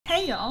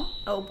y'all.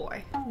 Oh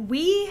boy.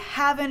 We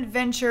haven't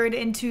ventured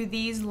into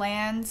these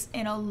lands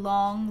in a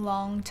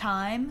long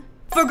time.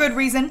 For good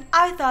reason.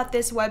 I thought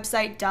this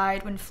website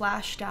died when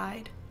Flash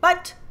died,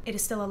 but it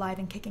is still alive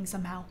and kicking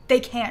somehow. They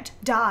can't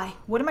die.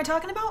 What am I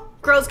talking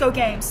about? Girls Go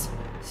Games.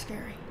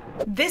 Scary.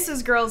 This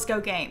is Girls Go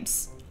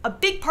Games. A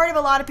big part of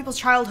a lot of people's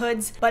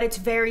childhoods, but it's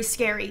very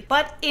scary.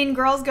 But in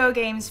Girls Go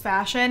Games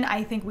fashion,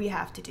 I think we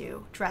have to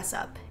do dress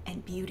up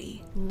and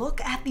beauty.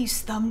 Look at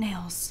these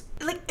thumbnails.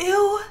 Like,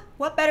 ew.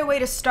 What better way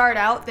to start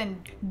out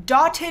than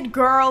dotted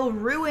girl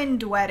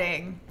ruined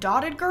wedding?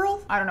 Dotted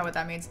girl? I don't know what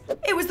that means.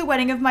 It was the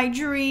wedding of my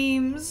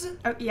dreams.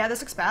 Oh, yeah,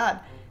 this looks bad.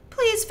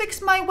 Please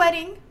fix my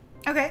wedding.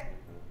 Okay.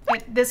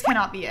 This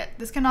cannot be it.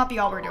 This cannot be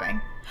all we're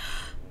doing.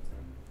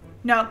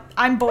 No,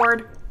 I'm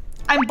bored.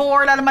 I'm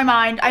bored out of my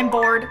mind. I'm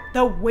bored.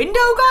 The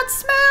window got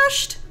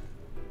smashed?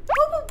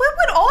 What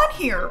went on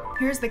here?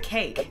 Here's the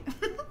cake.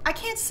 I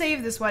can't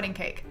save this wedding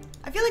cake.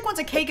 I feel like once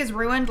a cake is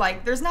ruined,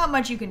 like, there's not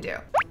much you can do.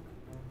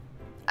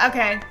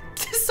 Okay.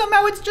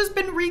 Somehow it's just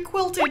been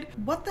requilted.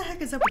 What the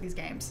heck is up with these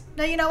games?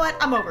 Now, you know what?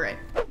 I'm over it.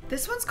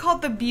 This one's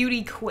called the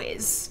Beauty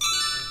Quiz.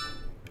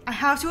 I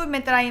have to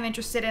admit that I am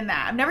interested in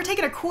that. I've never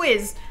taken a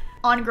quiz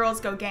on Girls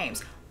Go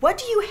Games. What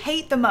do you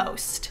hate the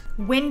most?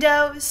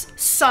 Windows,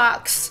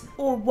 socks,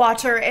 or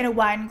water in a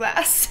wine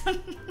glass?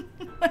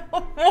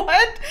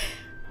 What?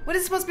 What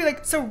is it supposed to be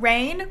like? So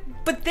rain?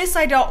 But this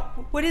I don't.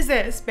 What is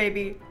this,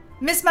 baby?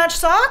 Mismatched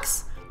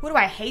socks? What do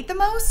I hate the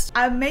most?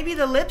 Maybe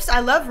the lips. I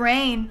love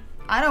rain.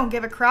 I don't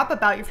give a crap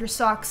about if your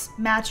socks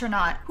match or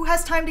not. Who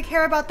has time to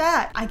care about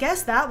that? I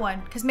guess that one,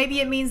 because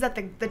maybe it means that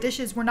the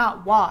dishes were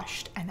not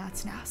washed, and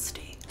that's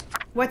nasty.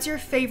 What's your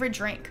favorite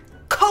drink?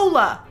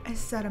 Cola.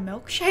 Is that a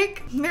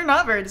milkshake? They're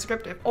not very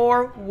descriptive.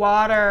 Or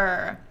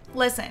water.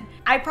 Listen,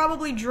 I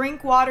probably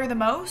drink water the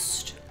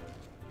most.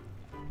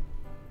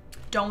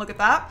 Don't look at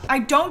that. I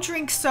don't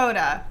drink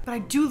soda, but I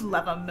do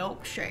love a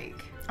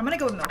milkshake. I'm gonna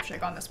go with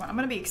milkshake on this one. I'm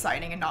gonna be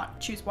exciting and not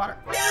choose water.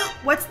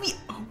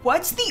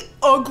 What's the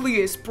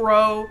ugliest,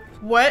 bro?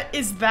 What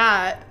is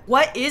that?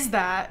 What is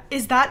that?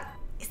 Is that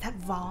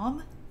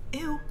vom?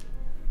 Ew.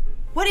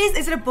 What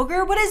is it a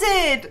booger? What is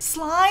it?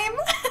 Slime?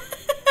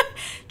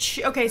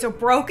 Okay, so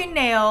broken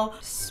nail,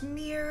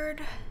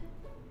 smeared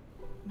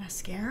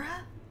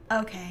mascara?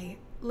 Okay,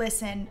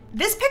 listen,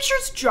 this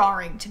picture's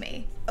jarring to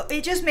me.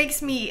 It just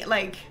makes me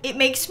it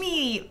makes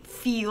me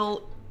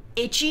feel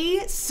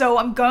itchy, so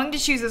I'm going to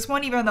choose this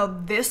one even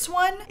though this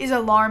one is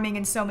alarming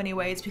in so many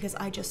ways because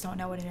I just don't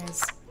know what it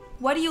is.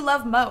 What do you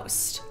love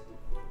most?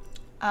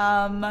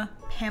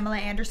 Pamela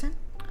Anderson,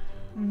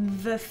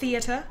 the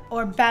theater,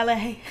 or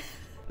ballet?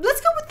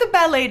 Let's go with the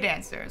ballet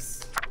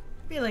dancers. I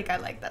feel like I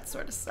like that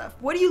sort of stuff.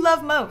 What do you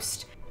love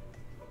most?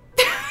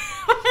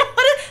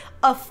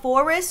 A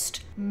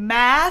forest,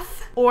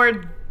 math,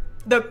 or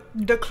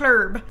the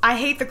club? I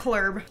hate the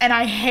club and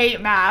I hate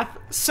math.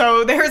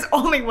 So there's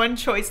only one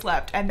choice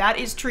left and that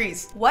is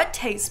trees. What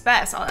tastes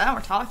best? Oh, now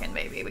we're talking,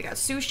 baby. We got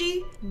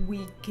sushi.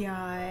 We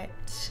got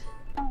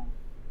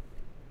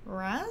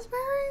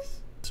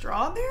raspberries,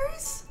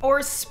 strawberries,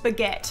 or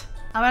spaghetti.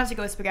 I'm gonna have to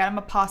go with spaghetti. I'm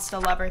a pasta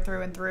lover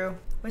through and through.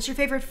 What's your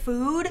favorite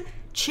food?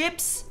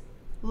 Chips,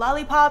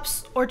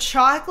 lollipops, or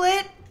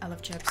chocolate? I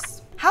love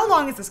chips. How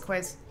long is this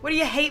quiz? What do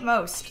you hate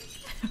most?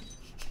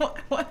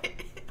 What?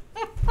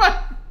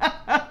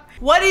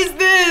 What is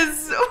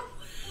this?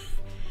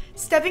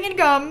 Stepping in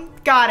gum,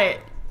 got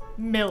it.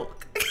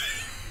 Milk.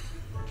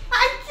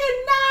 I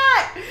can't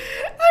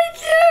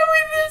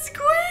with this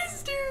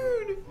quiz,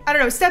 dude. I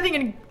don't know, stepping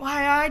in,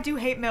 why I do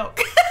hate milk.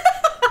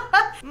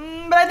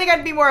 But I think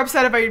I'd be more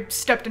upset if I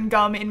stepped in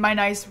gum in my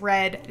nice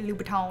red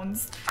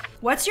Louboutins.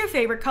 What's your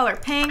favorite color?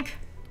 Pink.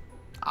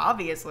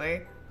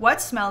 Obviously.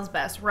 What smells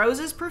best?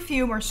 Roses,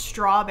 perfume, or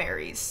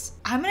strawberries?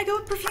 I'm gonna go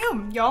with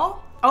perfume,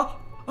 y'all. Oh,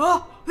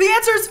 the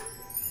answers!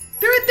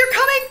 They're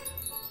coming!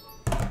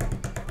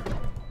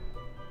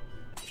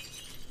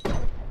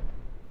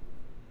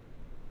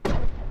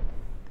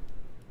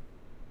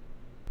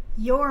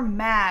 You're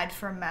mad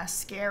for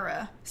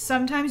mascara.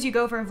 Sometimes you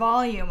go for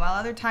volume, while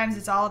other times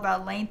it's all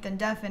about length and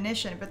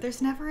definition, but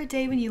there's never a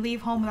day when you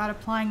leave home without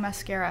applying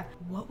mascara.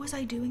 What was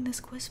I doing this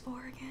quiz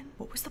for again?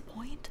 What was the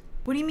point?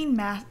 What do you mean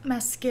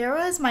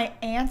mascara is my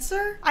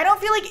answer? I don't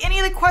feel like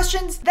any of the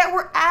questions that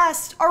were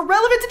asked are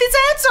relevant to this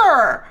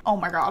answer. Oh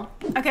my God.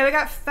 Okay, we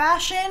got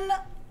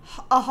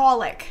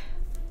fashion-aholic.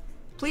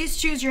 Please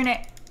choose your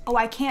name. Oh,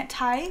 I can't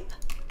type?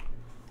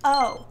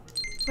 Oh,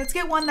 let's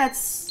get one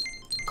that's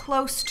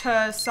close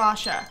to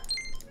Sasha.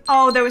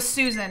 Oh, there was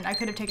Susan. I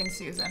could have taken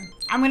Susan.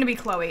 I'm gonna be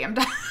Chloe. I'm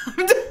done.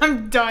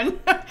 I'm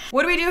done.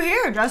 What do we do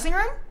here? Dressing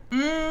room?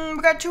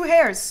 We got two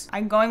hairs.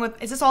 I'm going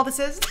with, is this all this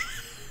is?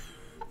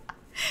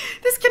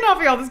 This cannot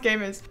be all this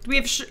game is. We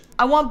have,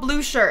 I want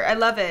blue shirt. I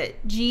love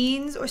it.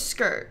 Jeans or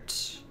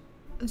skirt?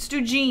 Let's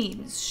do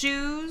jeans.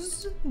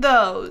 Shoes,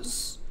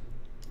 those.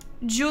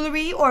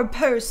 Jewelry or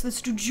purse?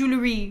 Let's do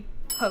jewelry.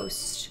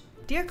 Post.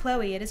 Dear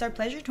Chloe, it is our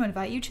pleasure to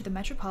invite you to the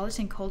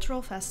Metropolitan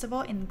Cultural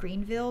Festival in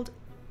Greenfield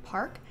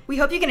Park. We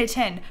hope you can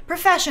attend.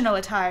 Professional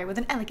attire with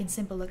an elegant,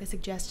 simple look is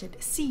suggested.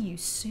 See you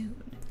soon.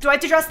 Do I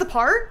have to dress the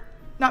part?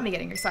 Not me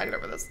getting excited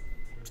over this.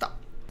 Stop.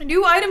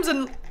 New items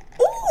and,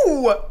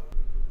 ooh! Oh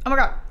my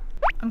God.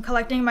 I'm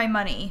collecting my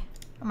money,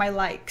 or my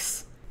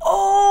likes.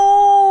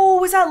 Oh,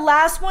 was that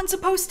last one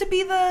supposed to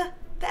be the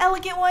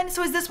elegant one?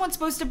 So is this one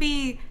supposed to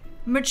be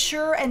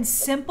mature and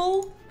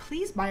simple?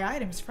 Please buy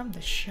items from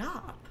the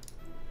shop.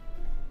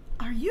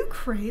 Are you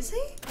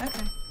crazy?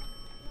 Okay.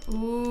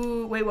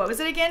 Ooh, wait, what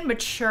was it again?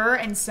 Mature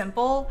and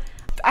simple?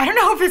 I don't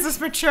know if this is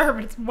mature,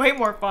 but it's way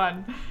more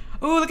fun.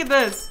 Ooh, look at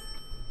this.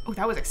 Oh,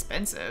 that was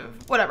expensive.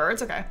 Whatever,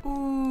 it's okay.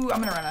 Ooh,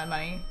 I'm gonna run out of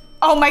money.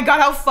 Oh my God,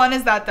 how fun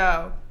is that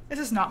though? This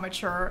is not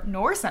mature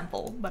nor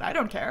simple, but I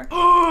don't care.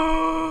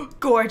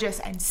 Gorgeous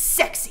and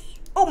sexy.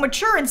 Oh,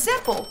 mature and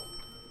simple.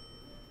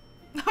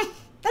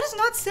 That is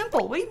not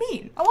simple. What do you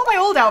mean? I want my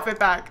old outfit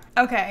back.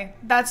 Okay,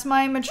 that's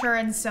my mature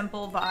and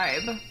simple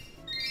vibe.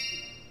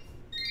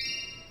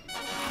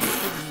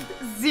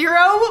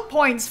 0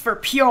 points for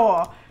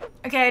pure.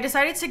 Okay, I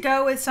decided to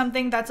go with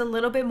something that's a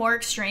little bit more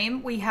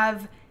extreme. We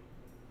have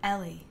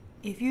Ellie.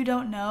 If you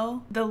don't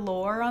know the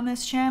lore on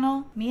this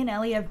channel, me and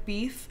Ellie have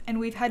beef, and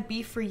we've had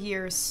beef for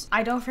years.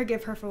 I don't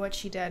forgive her for what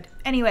she did.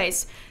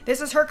 Anyways,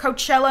 this is her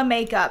Coachella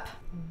makeup.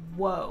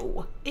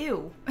 Whoa.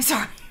 Ew.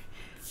 Sorry.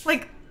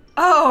 Like,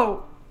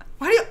 oh.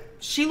 Why do you?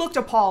 She looked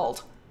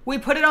appalled. We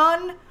put it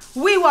on,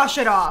 we wash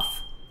it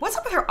off. What's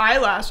up with her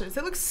eyelashes?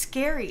 It looks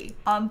scary.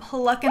 I'm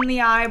plucking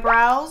the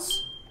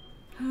eyebrows.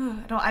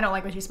 I don't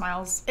like when she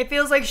smiles. It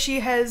feels like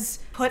she has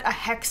put a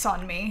hex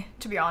on me,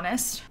 to be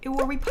honest. Ew,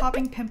 are we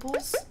popping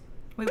pimples?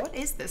 Wait, what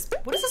is this?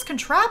 What is this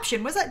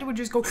contraption? What is that? Do we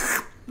just go,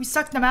 we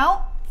suck them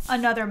out?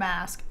 Another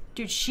mask.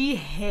 Dude, she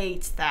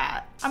hates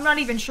that. I'm not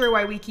even sure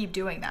why we keep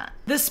doing that.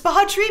 The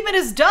spa treatment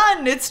is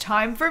done. It's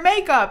time for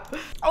makeup.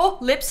 Oh,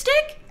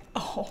 lipstick?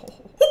 Oh.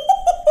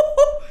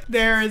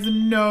 There is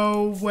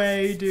no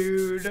way,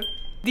 dude.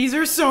 These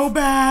are so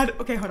bad.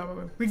 Okay, hold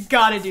on. We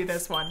gotta do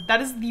this one. That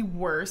is the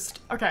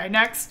worst. Okay,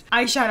 next.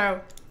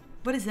 Eyeshadow.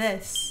 What is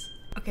this?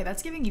 Okay,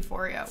 that's giving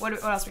euphoria.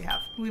 What else do we have?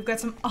 We've got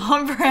some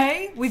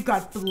ombre. We've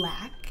got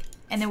black.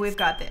 And then we've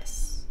got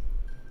this.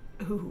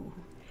 Ooh.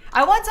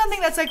 I want something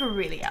that's like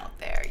really out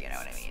there, you know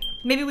what I mean?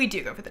 Maybe we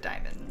do go for the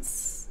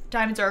diamonds.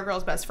 Diamonds are a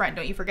girl's best friend,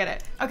 don't you forget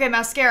it. Okay,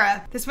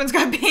 mascara. This one's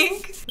got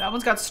pink. That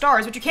one's got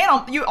stars, but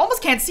you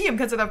almost can't see them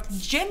because of the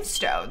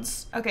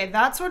gemstones. Okay,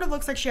 that sort of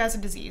looks like she has a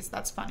disease.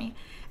 That's funny.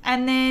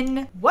 And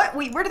then, what?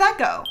 Wait, where did that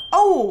go?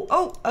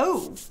 Oh,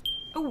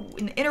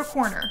 in the inner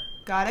corner.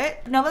 Got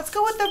it. Now let's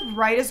go with the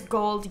brightest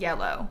gold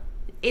yellow.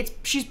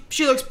 She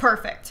looks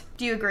perfect.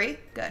 Do you agree?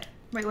 Good.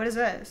 Wait, what is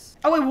this?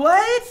 Oh wait,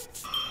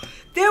 what?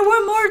 There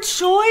were more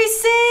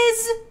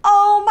choices?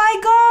 Oh my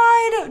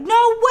God,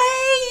 no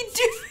way,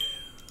 dude.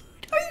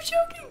 Are you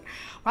joking?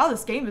 Wow,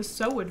 this game is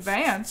so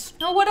advanced.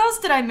 Oh, what else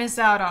did I miss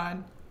out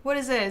on? What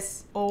is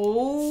this?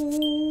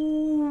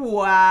 Oh,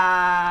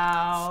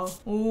 wow.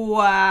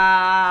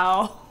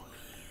 Wow.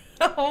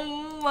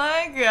 Oh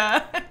my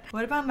God.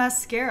 What about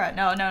mascara?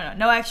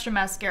 No extra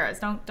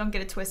mascaras. Don't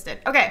get it twisted.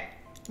 Okay,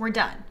 we're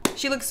done.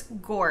 She looks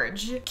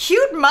gorge.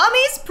 Cute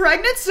mommy's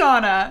pregnant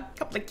sauna.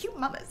 Couple of cute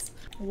mamas.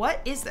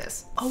 What is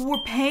this? Oh,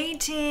 we're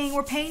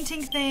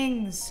painting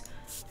things.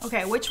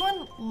 Okay, which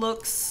one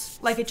looks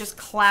like it just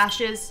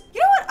clashes? You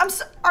know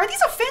what? Are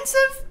these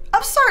offensive?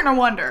 I'm starting to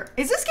wonder.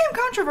 Is this game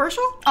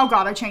controversial? Oh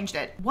God, I changed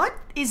it. What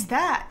is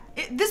that?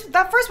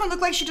 That first one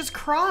looked like she just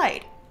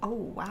cried. Oh,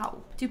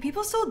 wow. Do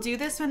people still do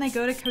this when they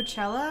go to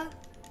Coachella?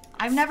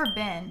 I've never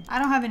been. I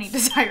don't have any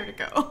desire to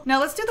go.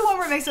 Now let's do the one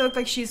where it makes it look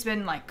like she's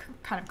been like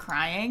kind of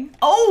crying.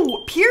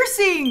 Oh,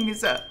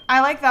 piercings. I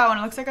like that one.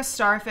 It looks like a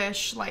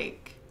starfish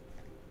like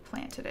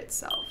planted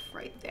itself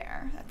right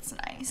there. That's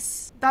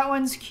nice. That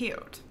one's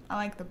cute. I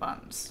like the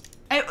bumps.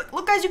 And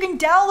look guys, you can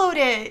download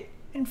it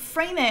and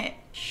frame it.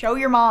 Show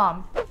your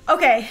mom.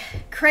 Okay,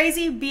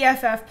 crazy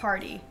BFF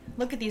party.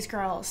 Look at these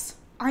girls.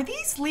 Are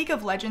these League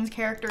of Legends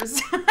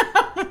characters?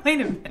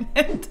 Wait a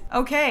minute.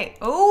 Okay.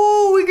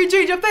 Oh, we can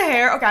change up the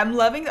hair. Okay, I'm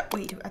loving the,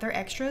 wait, are there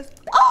extras?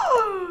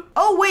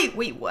 Oh,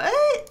 wait, what?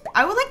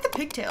 I would like the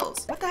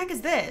pigtails. What the heck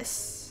is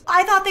this?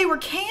 I thought they were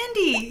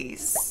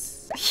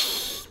candies.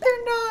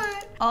 They're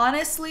not.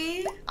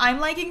 Honestly, I'm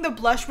liking the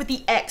blush with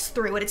the X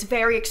through it. It's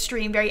very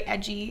extreme, very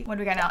edgy. What do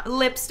we got now?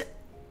 Lipstick.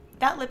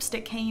 That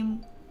lipstick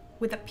came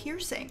with a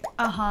piercing.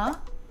 Uh-huh.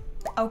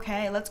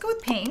 Okay, let's go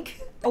with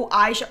pink. Oh,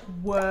 eyeshadow.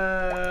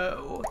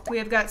 Whoa. We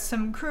have got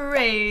some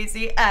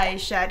crazy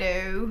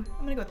eyeshadow. I'm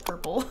gonna go with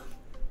purple.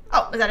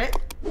 Oh, is that it?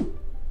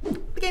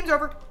 The game's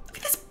over. Look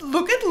at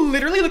this.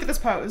 Literally look at this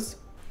pose.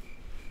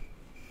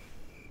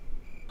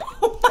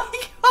 Oh my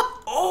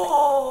God.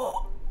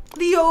 Oh,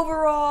 the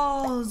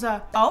overalls.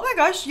 Oh my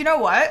gosh, you know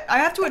what? I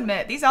have to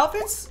admit, these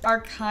outfits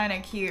are kind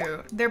of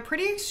cute. They're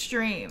pretty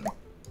extreme.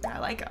 I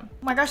like them.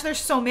 Oh my gosh, there's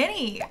so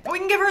many. We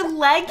can give her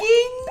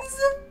leggings.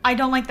 I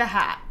don't like the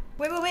hat.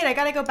 Wait, I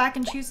gotta go back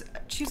and choose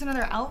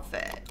another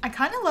outfit. I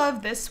kind of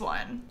love this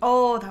one.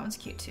 Oh, that one's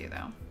cute too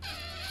though.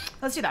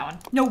 Let's do that one.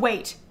 No,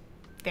 wait.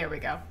 There we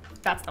go.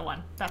 That's the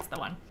one. That's the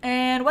one.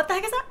 And what the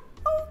heck is that?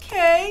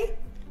 Okay.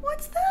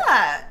 What's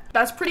that?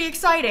 That's pretty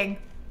exciting.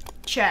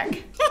 Check.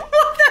 What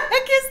the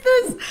heck is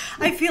this?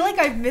 I feel like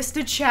I've missed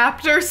a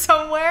chapter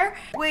somewhere.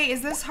 Wait,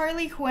 is this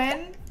Harley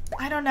Quinn?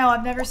 I don't know.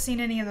 I've never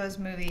seen any of those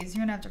movies.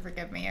 You're gonna have to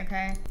forgive me,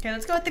 okay? Okay,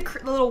 let's go with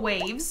the little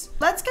waves.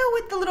 Let's go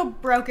with the little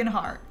broken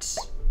heart.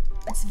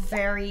 It's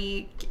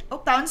very,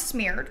 oh, that one's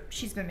smeared.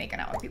 She's been making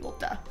out with people,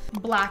 duh.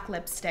 Black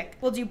lipstick.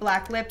 We'll do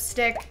black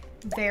lipstick.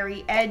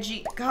 Very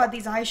edgy. God,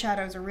 these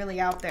eyeshadows are really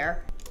out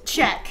there.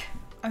 Check.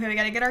 Okay, we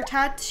gotta get our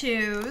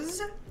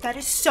tattoos. That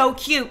is so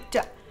cute.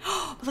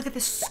 Look at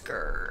this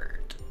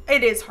skirt.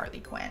 It is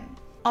Harley Quinn.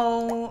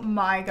 Oh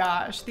my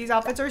gosh, these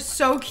outfits are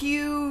so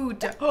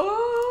cute.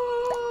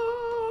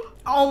 Oh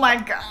my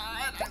God,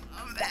 I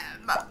love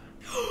them.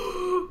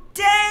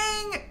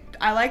 Dang,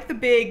 I like the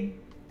big,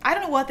 I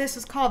don't know what this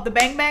is called. The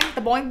bang bang,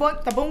 the boing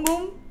boing, the boom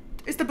boom.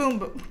 It's the boom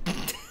boom.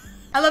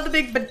 I love the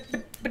big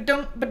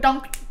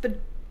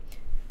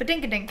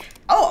badink-a-dink.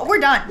 Oh, we're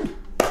done.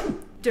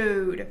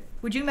 Dude,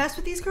 would you mess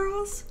with these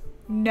girls?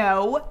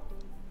 No.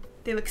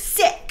 They look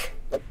sick.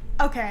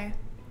 Okay,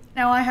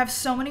 now I have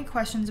so many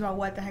questions about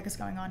what the heck is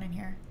going on in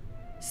here.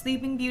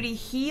 Sleeping Beauty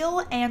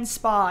heel and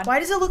spawn. Why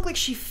does it look like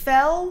she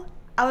fell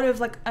out of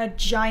like a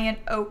giant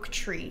oak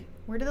tree?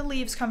 Where do the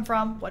leaves come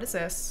from? What is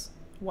this?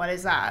 What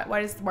is that?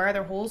 Why are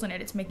there holes in it?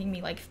 It's making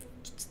me like,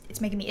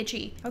 it's making me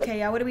itchy. Okay,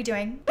 yeah, what are we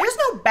doing? There's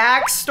no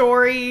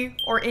backstory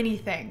or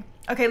anything.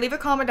 Okay, leave a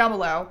comment down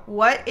below.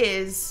 What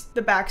is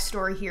the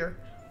backstory here?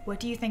 What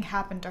do you think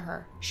happened to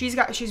her? She's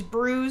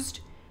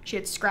bruised, she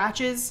had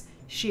scratches,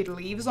 she had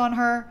leaves on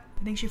her.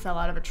 I think she fell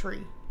out of a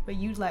tree, but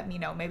you let me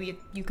know. Maybe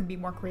you can be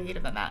more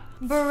creative than that.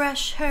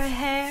 Brush her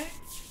hair.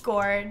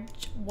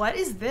 Gorge. What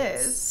is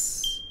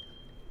this?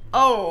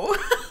 Oh.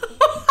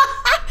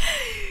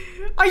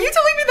 Are you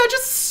telling me that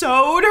just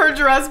sewed her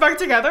dress back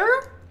together?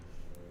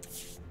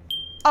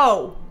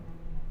 Oh.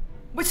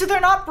 But so they're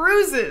not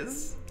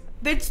bruises.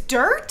 It's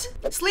dirt?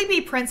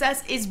 Sleepy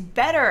Princess is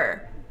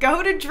better.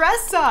 Go to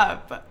dress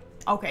up.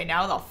 Okay,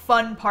 now the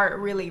fun part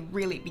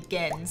really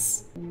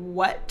begins.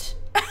 What?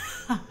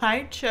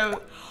 I chose,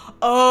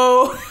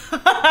 oh,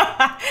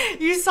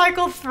 you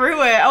cycled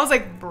through it. I was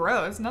like,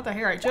 bro, it's not the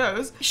hair I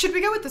chose. Should we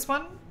go with this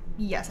one?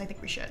 Yes, I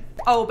think we should.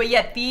 Oh, but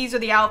yet these are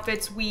the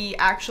outfits we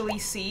actually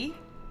see.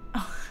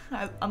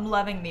 I'm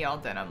loving the all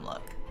denim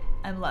look.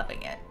 I'm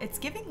loving it. It's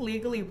giving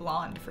Legally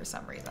Blonde for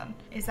some reason.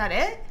 Is that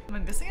it? Am I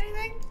missing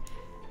anything?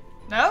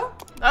 No?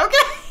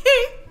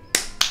 Okay.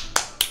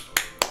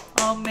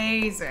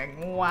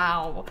 Amazing,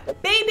 wow.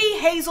 Baby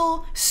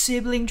Hazel,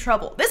 sibling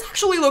trouble. This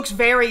actually looks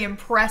very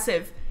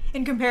impressive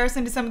in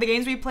comparison to some of the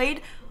games we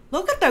played.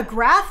 Look at the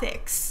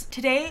graphics.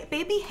 Today,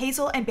 Baby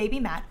Hazel and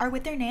Baby Matt are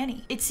with their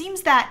nanny. It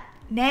seems that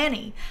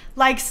Nanny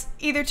likes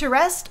either to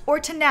rest or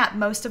to nap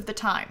most of the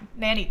time.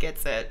 Nanny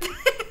gets it.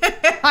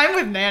 I'm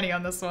with Nanny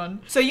on this one.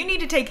 So you need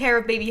to take care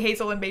of Baby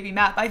Hazel and Baby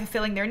Matt by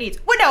fulfilling their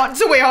needs. Wait, no,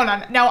 so wait, hold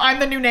on. Now I'm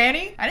the new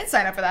nanny? I didn't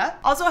sign up for that.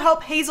 Also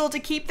help Hazel to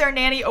keep their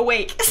nanny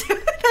awake so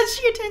that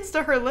she attends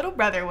to her little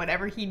brother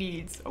whenever he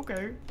needs.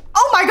 Okay.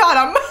 Oh my God,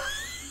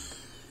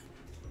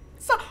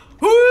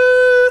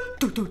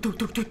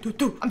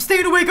 I'm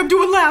staying awake, I'm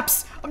doing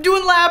laps. I'm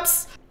doing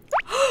laps.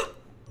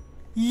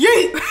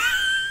 Yeet!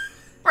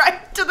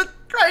 Right into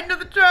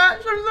the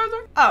trash. I'm so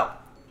sorry. Oh,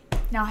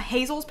 now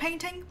Hazel's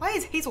painting? Why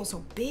is Hazel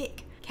so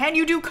big? Can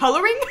you do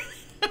coloring?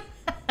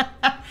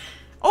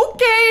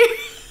 Okay.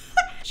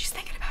 She's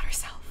thinking about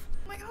herself.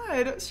 Oh my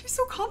God, she's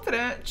so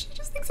confident. She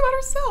just thinks about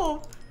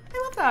herself.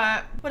 I love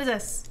that. What is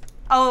this?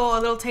 Oh,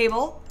 a little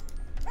table.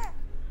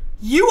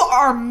 You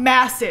are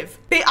massive.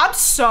 I'm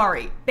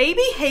sorry.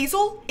 Baby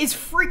Hazel is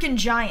freaking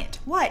giant.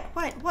 What?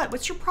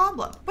 What's your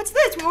problem? What's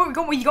this? You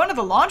going to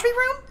the laundry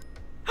room?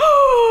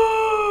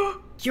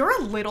 You're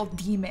a little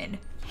demon.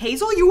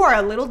 Hazel, you are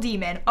a little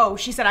demon. Oh,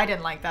 she said I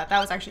didn't like that.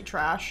 That was actually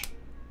trash.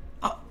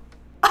 Oh.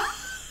 What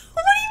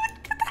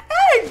the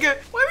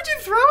heck? Why would you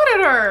throw it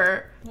at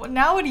her? Well,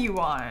 now what do you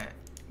want?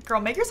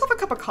 Girl, make yourself a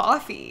cup of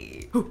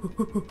coffee.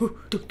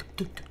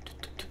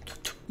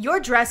 Your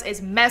dress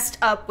is messed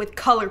up with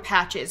color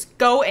patches.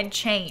 Go and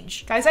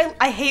change. Guys,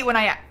 I hate when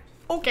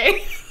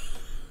okay.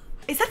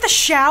 Is that the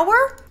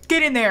shower?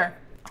 Get in there.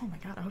 Oh my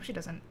God, I hope she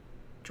doesn't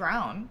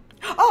drown.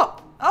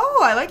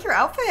 Oh, I like your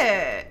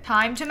outfit.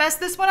 Time to mess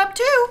this one up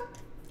too.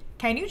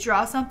 Can you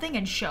draw something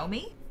and show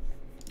me?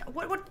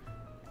 What?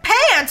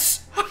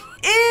 Pants! Ew,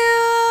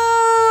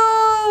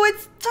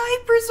 it's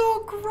diapers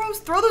all gross.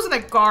 Throw those in the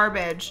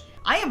garbage.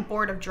 I am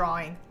bored of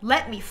drawing.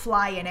 Let me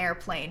fly an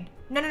airplane.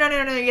 No,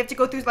 you have to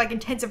go through like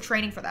intensive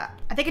training for that.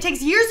 I think it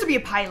takes years to be a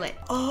pilot.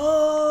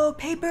 Oh,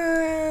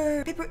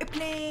 paper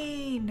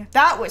airplane.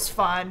 That was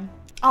fun.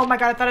 Oh my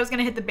God, I thought I was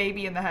gonna hit the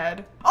baby in the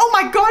head. Oh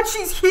my God,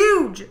 she's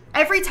huge.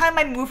 Every time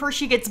I move her,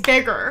 she gets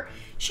bigger.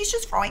 She's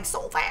just growing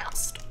so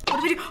fast.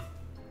 What did we do?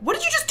 What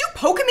did you just do?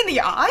 Poke him in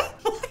the eye?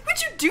 Why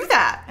would you do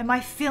that? Am I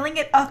filling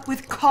it up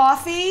with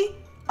coffee?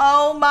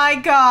 Oh my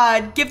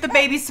God, give the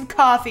baby some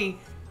coffee.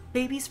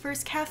 Baby's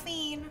first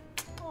caffeine.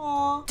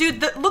 Aw.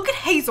 Dude, look at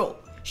Hazel.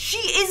 She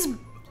is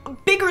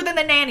bigger than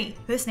the nanny.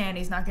 This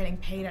nanny's not getting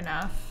paid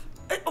enough.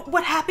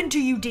 What happened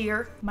to you,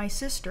 dear? My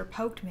sister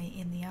poked me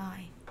in the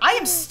eye. I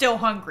am still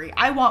hungry.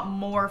 I want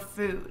more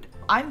food.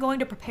 I'm going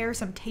to prepare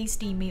some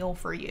tasty meal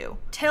for you.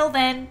 Till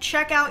then,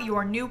 check out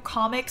your new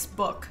comics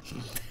book.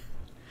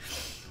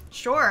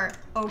 Sure,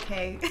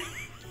 okay.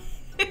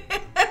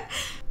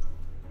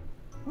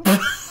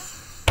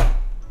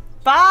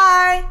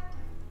 Bye!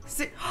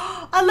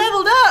 I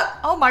leveled up!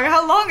 Oh my god,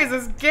 how long is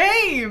this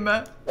game?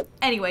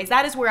 Anyways,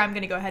 that is where I'm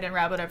gonna go ahead and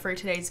wrap it up for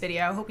today's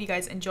video. I hope you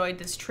guys enjoyed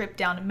this trip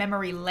down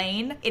memory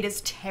lane. It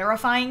is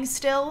terrifying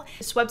still.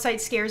 This website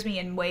scares me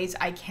in ways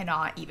I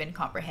cannot even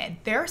comprehend.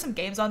 There are some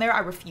games on there I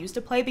refuse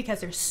to play because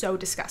they're so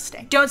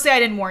disgusting. Don't say I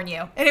didn't warn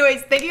you.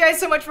 Anyways, thank you guys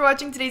so much for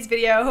watching today's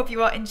video. I hope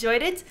you all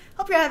enjoyed it.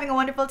 Hope you're having a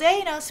wonderful day,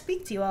 and I'll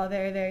speak to you all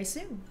very, very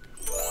soon.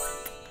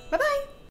 Bye-bye!